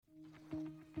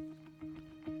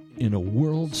In a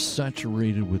world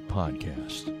saturated with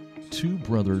podcasts, Two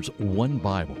Brothers, One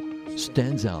Bible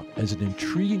stands out as an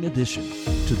intriguing addition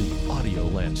to the audio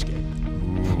landscape.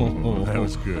 Ooh, that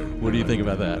was good. What do you think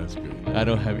about that? That's good. I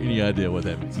don't have any idea what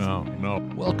that means. No.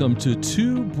 Welcome to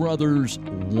Two Brothers,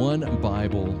 One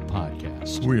Bible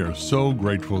podcast. We are so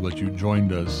grateful that you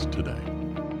joined us today.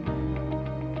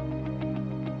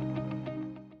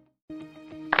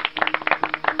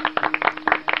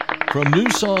 From New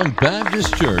Song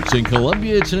Baptist Church in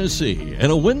Columbia, Tennessee, in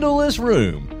a windowless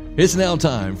room, it's now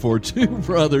time for Two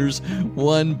Brothers,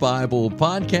 One Bible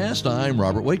podcast. I'm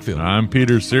Robert Wakefield. I'm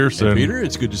Peter Searson. Hey, Peter,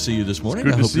 it's good to see you this morning.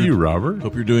 Good to see you, Robert.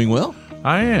 Hope you're doing well.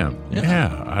 I am. Yeah.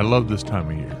 Yeah, I love this time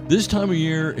of year. This time of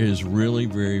year is really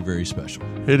very, very special.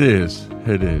 It is.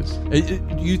 It is.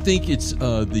 You think it's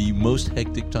the most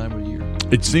hectic time of year?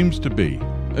 It seems to be.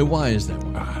 And why is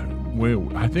that?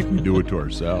 I think we do it to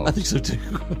ourselves. I think so too.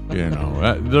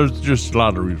 There's just a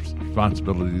lot of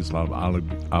responsibilities, a lot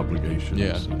of obligations.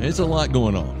 Yeah, it's a lot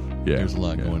going on. Yeah, There's a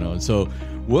lot going on. So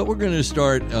what we're going to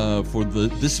start for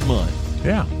this month,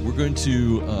 we're going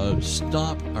to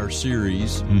stop our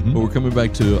series, but we're coming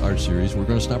back to our series. We're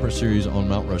going to stop our series on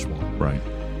Mount Rushmore. Right.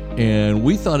 And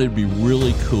we thought it'd be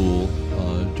really cool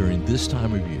during this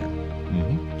time of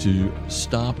year to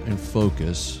stop and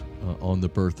focus on the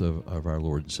birth of our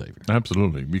Lord and Savior.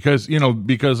 Absolutely, because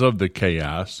of the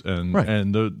chaos and Right.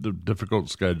 and the difficult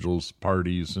schedules,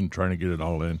 parties, and trying to get it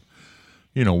all in,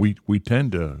 we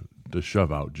tend to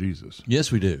shove out Jesus.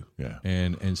 Yes, we do. Yeah.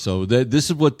 And so this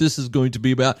is what this is going to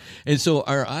be about. And so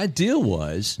our idea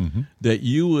was that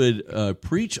you would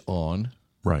preach on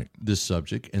Right. this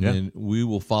subject, and Yeah. then we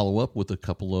will follow up with a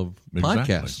couple of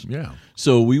Exactly. podcasts. Yeah.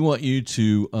 So we want you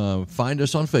to find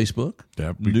us on Facebook,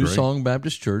 That'd be New great. Song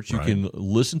Baptist Church. You Right. can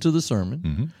listen to the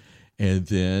sermon, and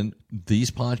then these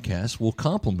podcasts will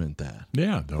complement that.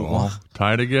 Yeah, they'll all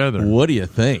tie together. What do you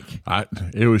think?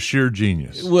 It was sheer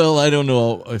genius. Well, I don't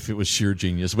know if it was sheer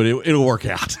genius, but it'll work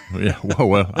out. Yeah.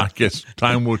 Well, I guess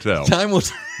time will tell. Time will.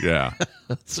 Yeah.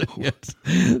 So, yes,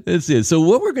 that's it. So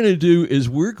what we're going to do is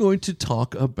we're going to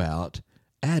talk about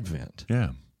Advent. Yeah.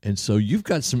 And so you've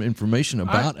got some information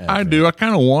about Advent. I do. I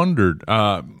kind of wondered.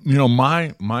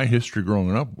 My history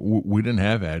growing up, we didn't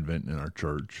have Advent in our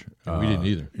church. We didn't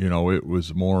either. It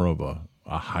was more of a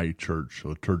high church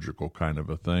liturgical kind of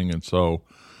a thing, and so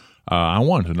I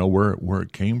wanted to know where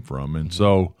it came from, and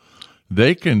so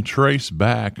they can trace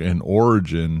back an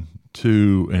origin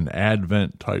to an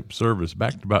Advent type service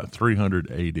back to about 300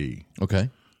 A.D. Okay.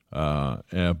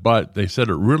 But they said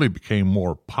it really became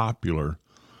more popular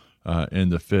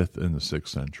in the 5th and the 6th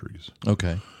centuries.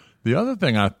 Okay. The other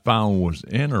thing I found was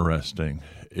interesting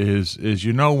is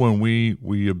when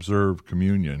we observe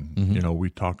communion, we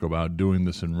talk about doing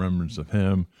this in remembrance of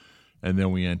Him, and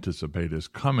then we anticipate His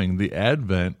coming. The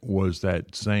Advent was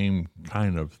that same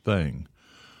kind of thing.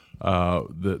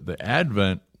 The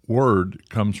Advent word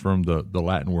comes from the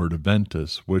Latin word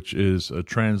adventus, which is a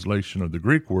translation of the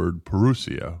Greek word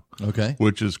parousia, Okay.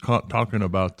 which is talking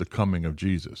about the coming of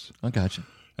Jesus. I got you.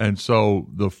 And so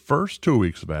the first 2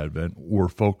 weeks of Advent were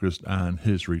focused on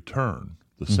His return,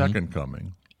 the second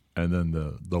coming, and then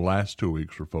the last 2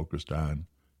 weeks were focused on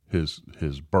His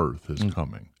birth, His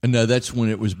coming. And now that's when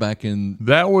it was back in.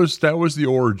 That was the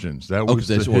origins. That was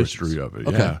that's the origins. history of it.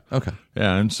 Okay. Yeah. Okay.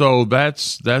 Yeah, and so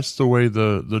that's the way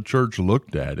the church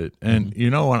looked at it, and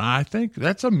and I think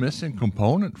that's a missing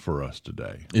component for us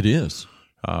today, It is.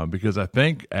 because I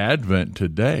think Advent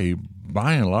today,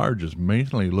 by and large, is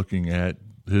mainly looking at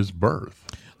His birth.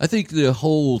 I think the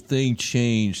whole thing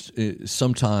changed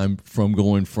sometime from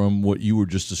going from what you were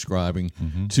just describing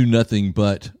to nothing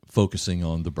but focusing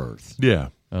on the birth. Yeah.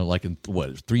 Like in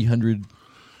 300?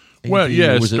 Well,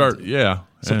 yeah, was something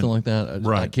and- like that.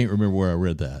 right. I can't remember where I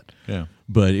read that. Yeah.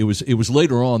 But it was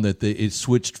later on that it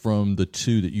switched from the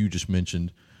two that you just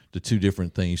mentioned, the two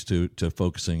different things, to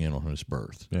focusing in on His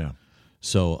birth. Yeah.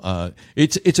 So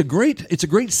it's a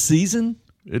great season.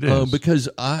 It is. Because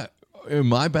in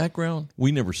my background,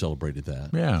 we never celebrated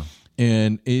that. Yeah.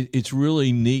 And it's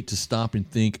really neat to stop and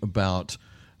think about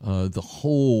the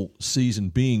whole season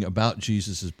being about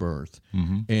Jesus' birth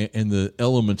and the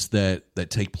elements that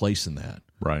take place in that.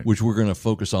 Right. Which we're going to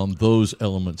focus on those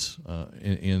elements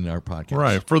in our podcast.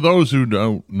 Right. For those who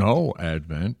don't know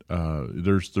Advent,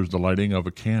 there's the lighting of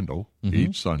a candle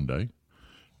each Sunday,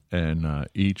 and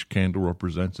each candle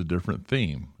represents a different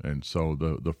theme. And so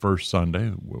the first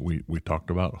Sunday we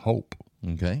talked about hope.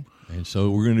 Okay. And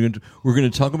so we're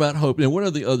going to talk about hope. And what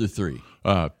are the other three?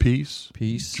 Peace,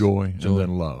 joy, joy, and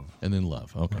then love. And then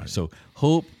love. Okay. Right. So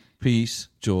hope, peace,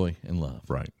 joy, and love.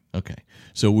 Right. Okay.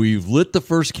 So we've lit the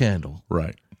first candle.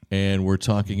 Right. and we're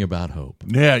talking about hope.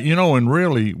 Yeah, and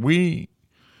really,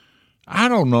 I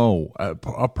don't know,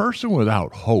 a person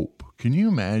without hope, can you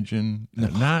imagine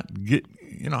not get,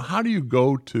 how do you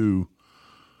go to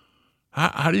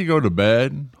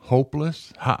bed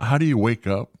hopeless? How do you wake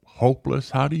up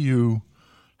hopeless? How do you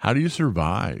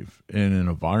survive in an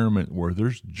environment where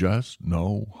there's just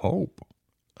no hope?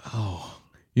 Oh,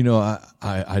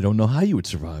 I don't know how you would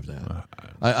survive that.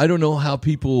 I don't know how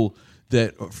people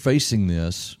that are facing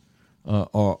this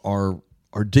are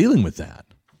dealing with that,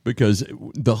 because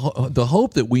the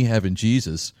hope that we have in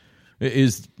Jesus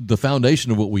is the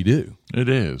foundation of what we do. It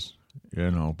is,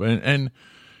 and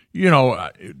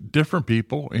different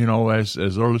people, as they're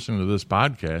listening to this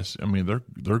podcast, I mean,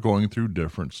 they're going through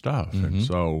different stuff, and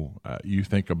so you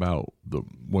think about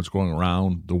what's going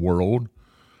around the world,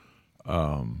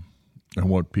 and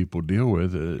what people deal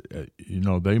with.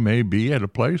 They may be at a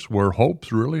place where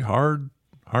hope's really hard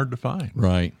to find.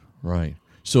 Right.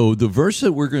 So the verse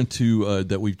that we're going to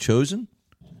that we've chosen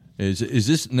is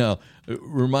this now?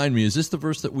 Remind me, is this the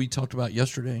verse that we talked about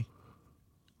yesterday?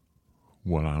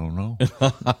 Well, I don't know.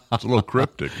 It's a little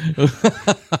cryptic.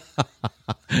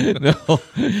 No.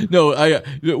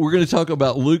 We're going to talk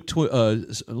about Luke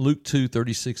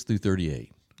 2:36 through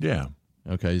 38. Yeah.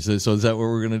 Okay. So is that what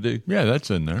we're going to do? Yeah, that's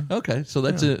in there. Okay. So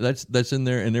that's in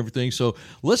there and everything. So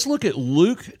let's look at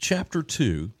Luke chapter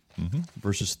 2,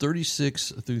 verses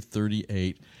 36 through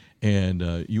 38.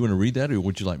 And you want to read that, or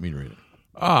would you like me to read it?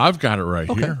 I've got it right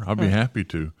here. I'll be happy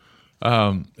to.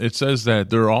 It says that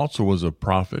there also was a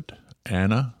prophet,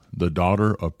 Anna, the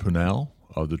daughter of Penuel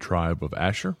of the tribe of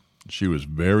Asher. She was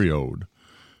very old,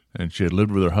 and she had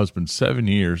lived with her husband 7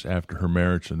 years after her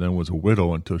marriage, and then was a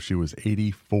widow until she was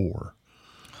 84.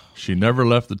 She never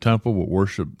left the temple, but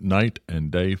worshiped night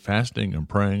and day, fasting and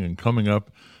praying and coming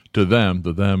up to them.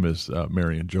 The them is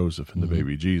Mary and Joseph and the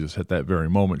baby Jesus. At that very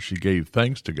moment, she gave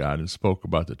thanks to God and spoke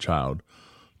about the child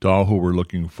to all who were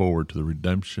looking forward to the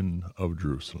redemption of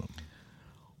Jerusalem.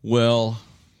 Well,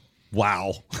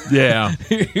 wow. Yeah.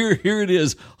 Here it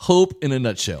is, hope in a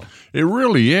nutshell. It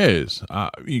really is,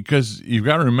 because you've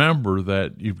got to remember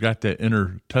that you've got that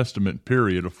intertestament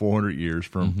period of 400 years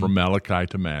from Malachi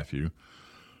to Matthew,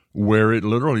 where it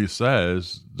literally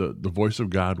says the voice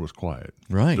of God was quiet.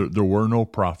 Right. There were no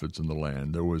prophets in the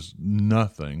land. There was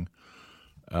nothing.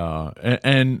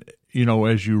 And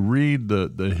as you read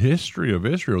the history of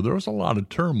Israel, there was a lot of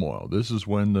turmoil. This is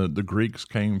when the Greeks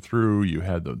came through. You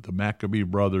had the Maccabee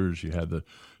brothers. You had the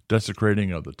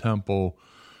desecrating of the temple.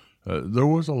 There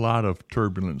was a lot of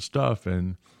turbulent stuff,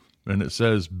 and it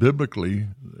says biblically,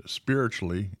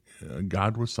 spiritually,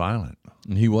 God was silent.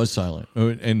 And he was silent.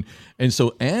 And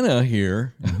so Anna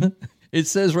here, it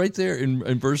says right there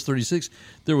in verse 36,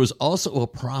 there was also a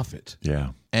prophet. Yeah.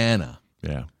 Anna.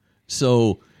 Yeah.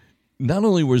 So not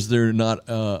only was there not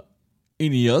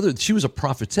any other, she was a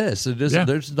prophetess.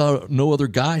 There's no other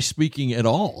guy speaking at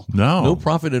all. No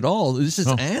prophet at all. This is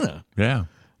Anna. Yeah.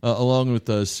 Along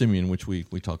with Simeon, which we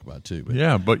talk about too. But.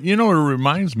 Yeah, but it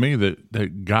reminds me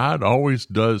that God always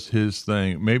does his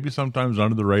thing, maybe sometimes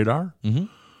under the radar. Mm-hmm.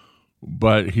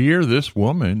 But here, this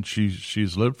woman,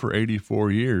 she's lived for 84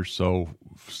 years, so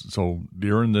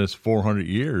during this 400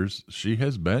 years, she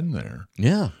has been there.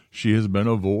 Yeah. She has been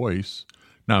a voice.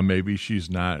 Now, maybe she's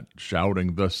not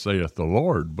shouting, "Thus saith the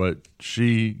Lord," but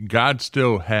God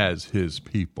still has his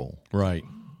people. Right.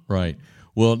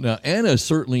 Well, now Anna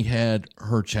certainly had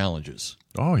her challenges.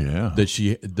 Oh yeah, that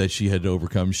she had to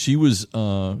overcome. She was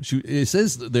it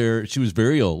says there she was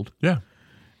very old. Yeah,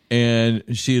 and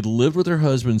she had lived with her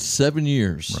husband 7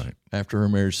 years after her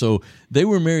marriage. So they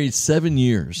were married 7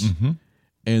 years,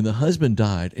 and the husband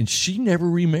died, and she never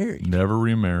remarried. Never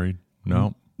remarried.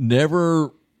 No,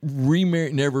 never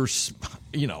remarried. Never,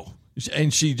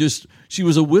 and she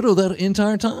was a widow that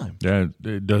entire time. Yeah,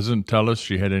 it doesn't tell us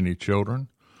she had any children.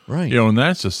 Right. In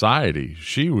that society,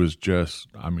 she was just,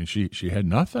 she had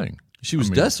nothing. She was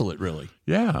desolate, really.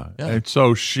 Yeah. And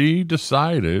so she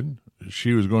decided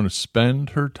she was going to spend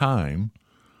her time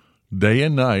day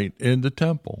and night in the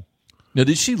temple. Now,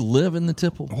 did she live in the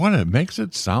temple? Well, it makes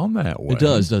it sound that way. It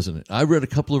does, doesn't it? I read a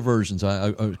couple of versions,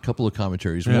 a couple of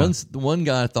commentaries. Yeah. One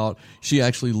guy thought she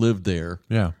actually lived there.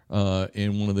 Yeah.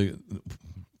 In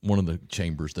one of the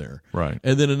chambers there. Right.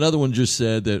 And then another one just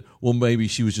said that, well, maybe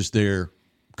she was just there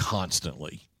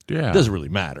constantly. Yeah. It doesn't really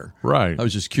matter. Right. I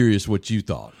was just curious what you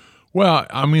thought. Well,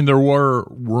 there were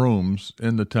rooms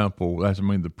in the temple.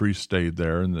 The priests stayed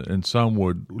there, and some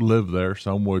would live there.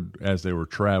 Some would, as they were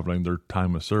traveling, their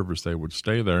time of service, they would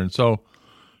stay there. And so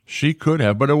she could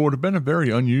have, but it would have been a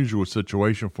very unusual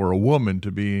situation for a woman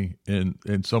to be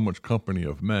in so much company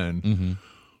of men.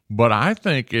 Mm-hmm. But I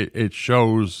think it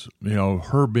shows,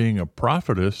 her being a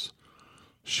prophetess,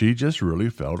 she just really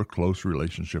felt a close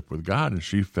relationship with God, and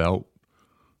she felt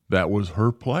that was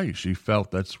her place. She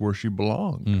felt that's where she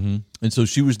belonged. Mm-hmm. And so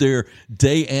she was there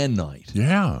day and night.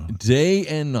 Yeah. Day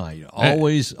and night.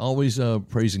 Always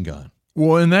praising God.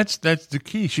 Well, and that's the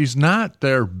key. She's not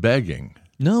there begging.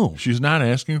 No. She's not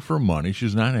asking for money.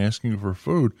 She's not asking for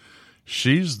food.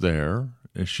 She's there,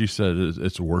 and she said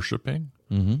it's worshiping,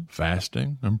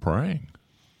 fasting, and praying.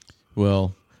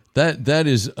 Well, that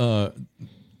is a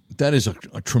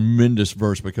tremendous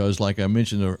verse because, like I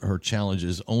mentioned, her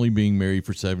challenges: only being married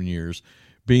for 7 years,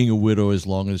 being a widow as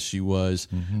long as she was,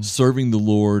 serving the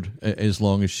Lord as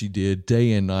long as she did,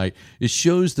 day and night. It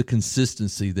shows the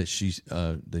consistency that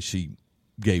she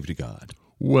gave to God.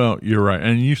 Well, you're right,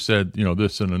 and you said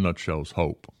this in a nutshell is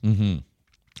hope. Mm-hmm.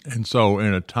 And so,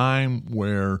 in a time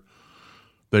where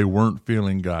they weren't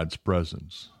feeling God's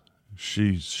presence,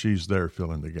 she's there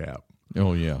filling the gap.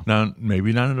 Oh, yeah. Now,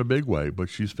 maybe not in a big way, but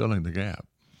she's filling the gap.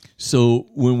 So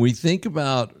when we think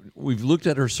about, we've looked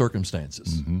at her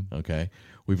circumstances, okay?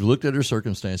 We've looked at her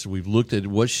circumstances. We've looked at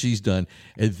what she's done.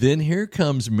 And then here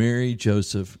comes Mary,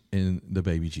 Joseph, and the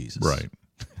baby Jesus. Right.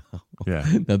 Yeah.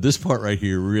 Now, this part right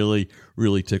here really,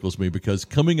 really tickles me because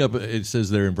coming up, it says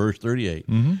there in verse 38,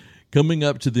 coming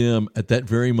up to them at that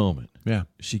very moment,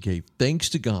 she gave thanks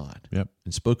to God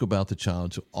and spoke about the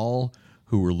child to all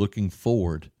who were looking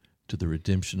forward to the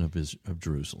redemption of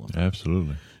Jerusalem.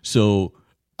 Absolutely. So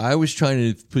I was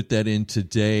trying to put that in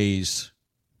today's,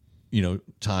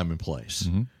 time and place.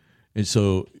 And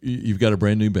so you've got a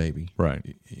brand new baby. Right.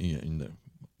 And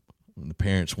the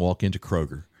parents walk into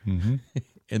Kroger,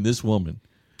 and this woman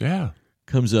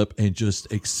comes up and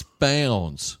just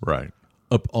expounds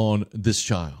upon this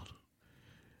child.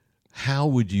 How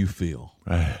would you feel?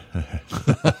 If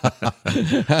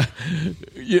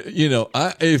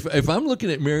I'm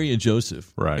looking at Mary and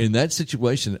Joseph in that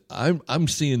situation, I'm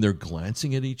seeing they're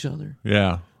glancing at each other.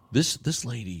 Yeah. This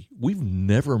lady, we've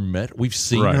never met. We've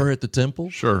seen her at the temple.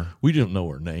 Sure. We don't know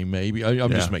her name. Maybe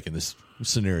I'm just making this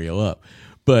scenario up.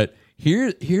 But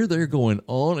here they're going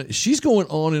on. She's going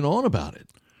on and on about it.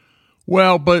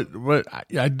 Well, but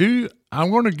I do. I'm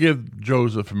going to give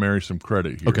Joseph and Mary some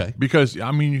credit here. Okay. Because,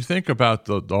 you think about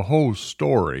the whole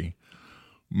story.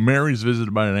 Mary's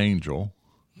visited by an angel.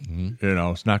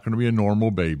 It's not going to be a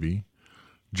normal baby.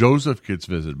 Joseph gets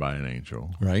visited by an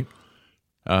angel. Right.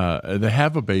 They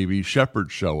have a baby.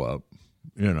 Shepherds show up,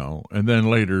 and then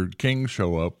later kings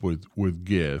show up with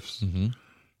gifts.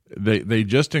 They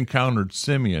just encountered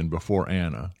Simeon before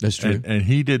Anna. That's true. And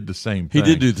he did the same thing. He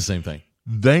did do the same thing.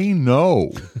 They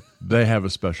know they have a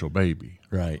special baby.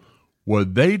 Right.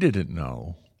 What they didn't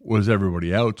know was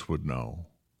everybody else would know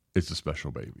it's a special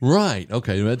baby. Right.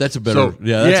 Okay. That's a better. A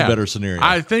better scenario.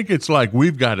 I think it's like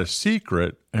we've got a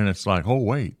secret, and it's like, oh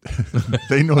wait,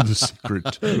 they know the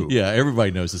secret too. Yeah.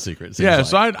 Everybody knows the secret. Yeah.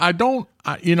 So I don't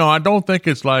think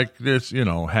it's like this.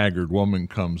 Haggard woman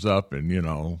comes up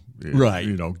and right.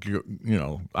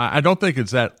 I don't think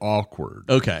it's that awkward.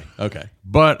 Okay.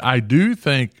 But I do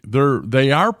think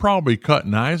they are probably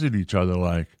cutting eyes at each other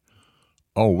like,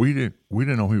 oh, we didn't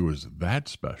know he was that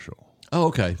special. Oh,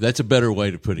 okay. That's a better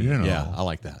way to put it. Yeah, I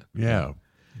like that. Yeah.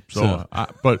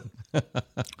 But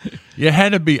you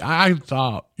had to be. I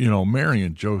thought Mary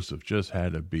and Joseph just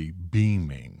had to be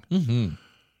beaming.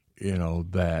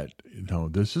 That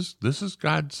this is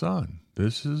God's son.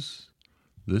 This is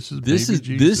Jesus.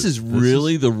 This is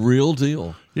really the real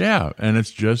deal. Yeah, and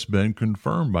it's just been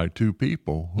confirmed by two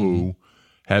people who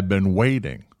had been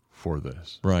waiting for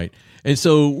this. Right. And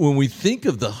so when we think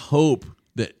of the hope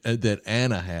that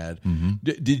Anna had,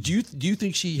 do you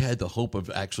think she had the hope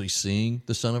of actually seeing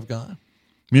the Son of God?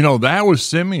 That was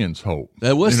Simeon's hope.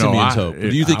 That was Simeon's hope. Do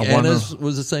you think Anna's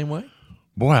was the same way?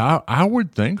 Boy, I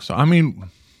would think so.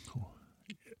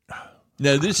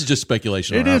 No, this is just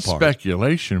speculation. It is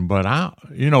speculation, but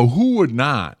who would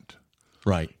not?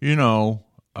 Right.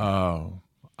 I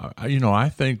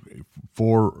think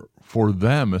for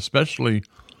them, especially,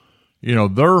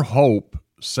 their hope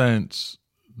since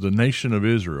the nation of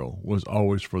Israel was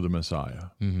always for the Messiah.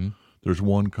 There's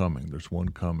one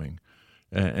coming.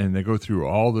 And they go through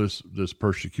all this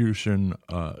persecution.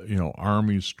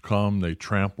 Armies come, they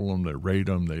trample them, they raid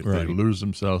them, they lose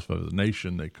themselves for the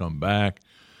nation, they come back.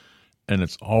 And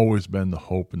it's always been the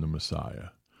hope in the Messiah.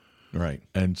 Right.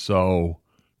 And so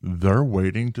they're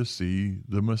waiting to see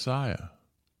the Messiah.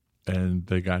 And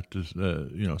they got to,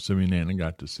 Simeon and Anna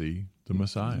got to see the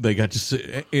Messiah. They got to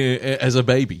see as a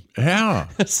baby. Yeah.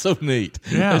 That's so neat.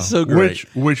 Yeah. That's so great.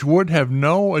 Which would have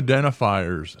no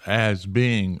identifiers as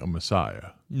being a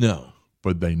Messiah. No.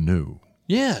 But they knew.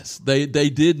 Yes, they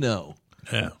did know.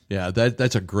 Yeah. Yeah,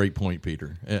 that's a great point,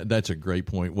 Peter. That's a great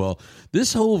point. Well,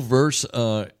 this whole verse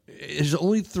is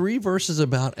only 3 verses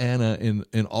about Anna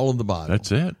in all of the Bible.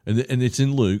 That's it. And it's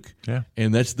in Luke. Yeah.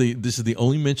 And this is the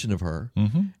only mention of her.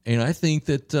 Mm-hmm. And I think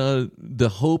that the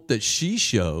hope that she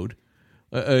showed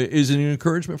is an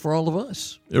encouragement for all of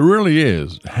us. It really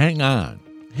is. Hang on.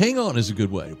 Hang on is a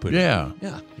good way to put it. Yeah.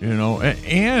 Yeah. You know,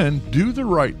 and do the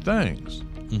right things.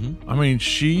 Mm-hmm. I mean,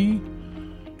 she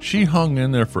hung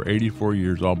in there for 84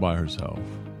 years all by herself.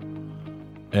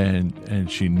 And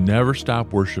she never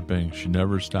stopped worshiping, she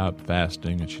never stopped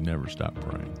fasting, and she never stopped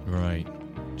praying. Right.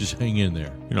 Just hang in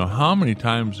there. You know, how many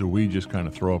times do we just kind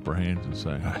of throw up our hands and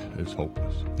say, it's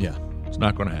hopeless. Yeah. It's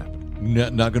not going to happen.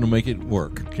 Not going to make it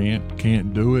work.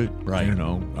 Can't do it. Right. You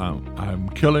know, I'm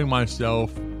killing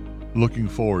myself looking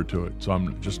forward to it, so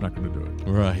I'm just not going to do it.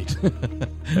 Right.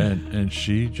 and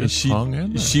she just hung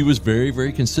in there. She was very,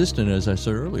 very consistent, as I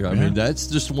said earlier. I mean, that's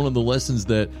just one of the lessons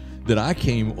that I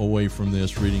came away from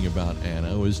this reading about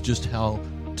Anna, was just how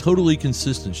totally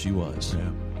consistent she was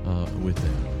with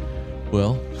that.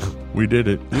 Well, we did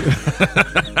it.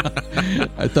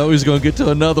 I thought we was going to get to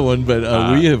another one,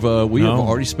 but we have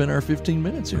already spent our 15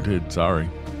 minutes here. We did. Sorry.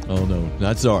 Oh no,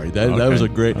 not sorry. That was a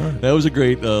great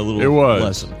little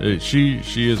lesson.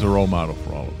 She is a role model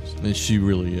for all of us, and she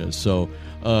really is. So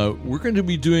we're going to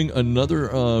be doing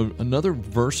another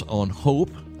verse on hope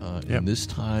in this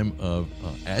time of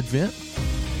Advent,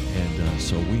 and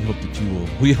so we hope that you will.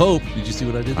 We hope. Did you see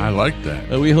what I did there? I like that.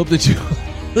 We hope that you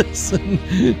listen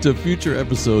to future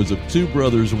episodes of Two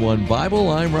Brothers, One Bible.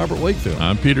 I'm Robert Wakefield.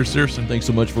 I'm Peter Searson. Thanks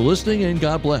so much for listening, and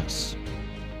God bless.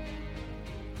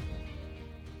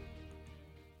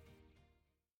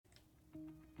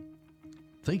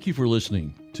 Thank you for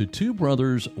listening to Two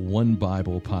Brothers, One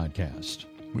Bible podcast.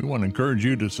 We want to encourage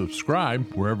you to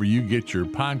subscribe wherever you get your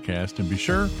podcast, and be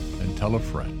sure and tell a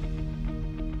friend.